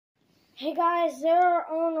Hey guys, there are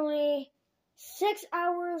only 6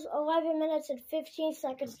 hours, 11 minutes, and 15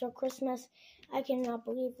 seconds till Christmas. I cannot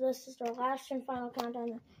believe this is our last and final countdown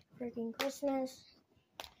to freaking Christmas.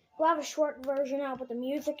 We'll have a short version out with the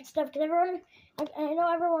music and stuff, because I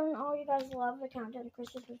know everyone, all you guys love the countdown to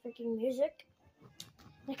Christmas with freaking music.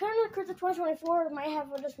 The countdown to Christmas 2024 might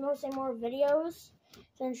have just mostly more videos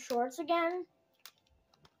than shorts again.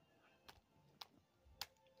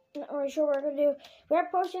 Not really sure what we're going to do. We're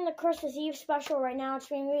posting the Christmas Eve special right now. It's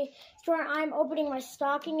going to be where I'm opening my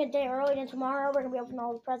stocking a day early, and tomorrow we're going to be opening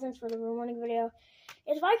all the presents for the room running video.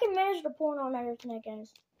 If I can manage to pull it all night tonight,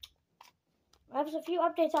 guys. I have a few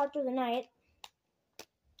updates out through the night.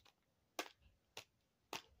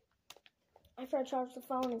 I forgot to charge the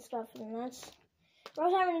phone and stuff, and that's... We're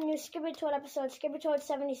also having a new Skibidi Toilet episode, Skibidi Toilet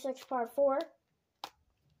 76 Part 4.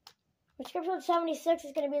 Skibidi Toilet 76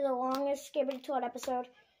 is going to be the longest Skibidi Toilet episode.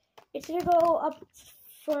 It's going to go up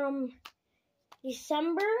from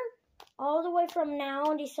December, all the way from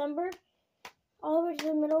now in December, all the way to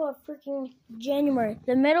the middle of freaking January.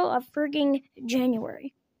 The middle of freaking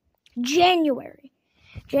January. January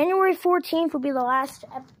 14th will be the last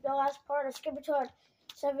part of Skibidi Toilet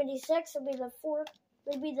 76. It'll be the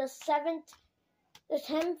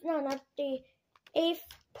 8th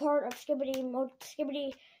part of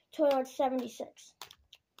Skibidi Toilet 76.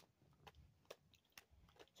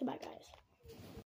 So bye, guys.